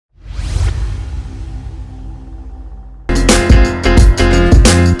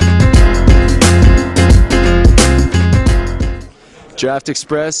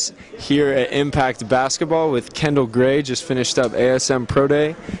DraftExpress here at Impact Basketball with Kendall Gray. Just finished up ASM Pro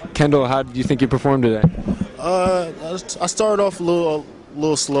Day. Kendall, how did you think you performed today? I started off a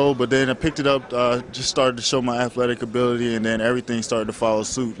little slow, but then I picked it up. Just started to show my athletic ability, and then everything started to follow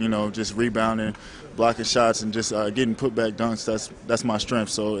suit. You know, just rebounding, blocking shots, and just getting putback dunks. That's my strength.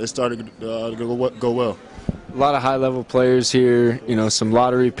 So it started to go well. A lot of high-level players here, you know, some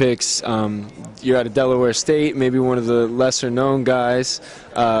lottery picks. You're out of Delaware State, maybe one of the lesser-known guys.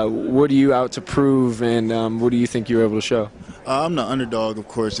 What are you out to prove, and what do you think you were able to show? I'm the underdog, of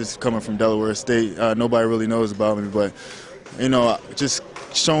course, just coming from Delaware State. Nobody really knows about me, but, you know, just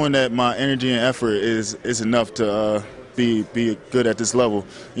showing that my energy and effort is enough to be good at this level.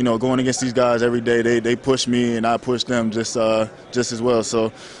 You know, going against these guys every day, they push me and I push them just as well.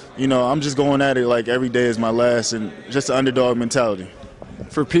 So, you know, I'm just going at it like every day is my last, and just an underdog mentality.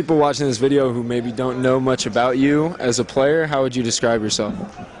 For people watching this video who maybe don't know much about you as a player, how would you describe yourself?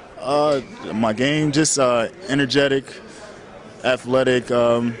 My game, just energetic, athletic,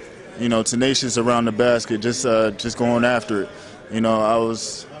 you know, tenacious around the basket, just going after it. You know, I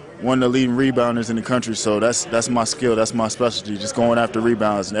was one of the leading rebounders in the country, so that's my skill, that's my specialty, just going after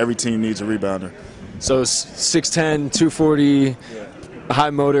rebounds, and every team needs a rebounder. So 6'10", 240, high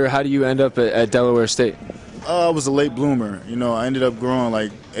motor. How do you end up at Delaware State? I was a late bloomer. You know, I ended up growing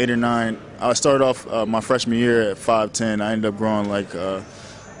like 8 or 9. I started off my freshman year at 5'10". I ended up growing like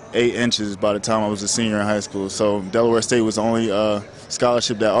 8 inches by the time I was a senior in high school. So Delaware State was the only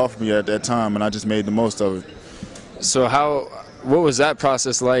scholarship that offered me at that time, and I just made the most of it. So what was that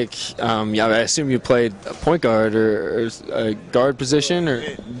process like? I assume you played a point guard or a guard position, or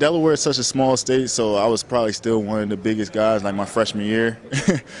Delaware is such a small state, so I was probably still one of the biggest guys like my freshman year.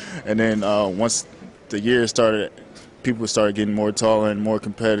 And then once the year started, people started getting more taller and more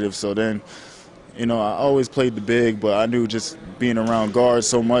competitive. So then, you know, I always played the big, but I knew just being around guards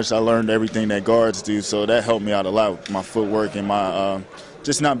so much, I learned everything that guards do. So that helped me out a lot with my footwork and my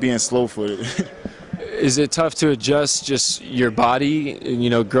just not being slow-footed. Is it tough to adjust just your body, you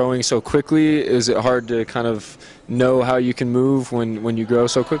know, growing so quickly? Is it hard to kind of know how you can move when you grow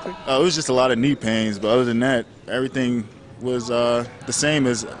so quickly? It was just a lot of knee pains, but other than that, everything was the same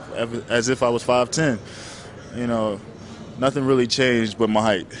as if I was 5'10". You know, nothing really changed but my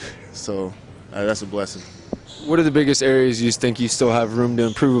height. So that's a blessing. What are the biggest areas you think you still have room to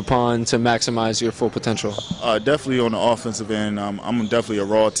improve upon to maximize your full potential? Definitely on the offensive end. I'm definitely a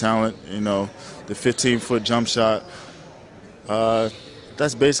raw talent. You know, the 15-foot jump shot.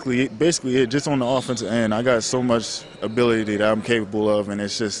 That's basically it. Just on the offensive end, I got so much ability that I'm capable of, and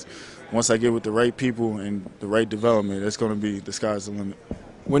it's just once I get with the right people and the right development, it's going to be the sky's the limit.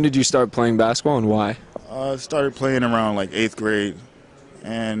 When did you start playing basketball, and why? I started playing around like 8th grade,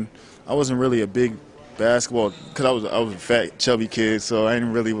 and I wasn't really a big basketball because I was a fat, chubby kid, so I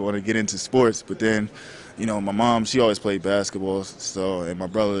didn't really want to get into sports. But then, you know, my mom, she always played basketball, so, and my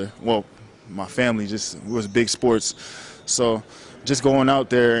brother, well, my family just was big sports. So just going out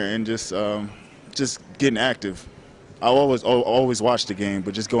there and just getting active. I always watched the game,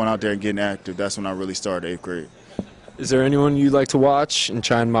 but just going out there and getting active, that's when I really started 8th grade. Is there anyone you'd like to watch and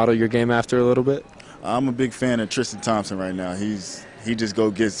try and model your game after a little bit? I'm a big fan of Tristan Thompson right now. He just go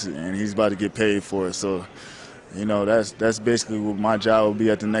gets it, and he's about to get paid for it. So, you know, that's basically what my job will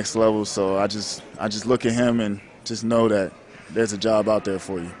be at the next level. So I just look at him and just know that there's a job out there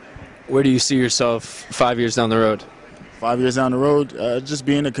for you. Where do you see yourself 5 years down the road? 5 years down the road, just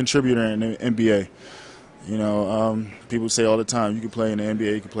being a contributor in the NBA. You know, people say all the time, you can play in the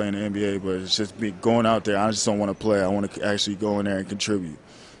NBA, you can play in the NBA, but it's just going out there. I just don't want to play. I want to actually go in there and contribute.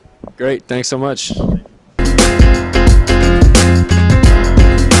 Great. Thanks so much.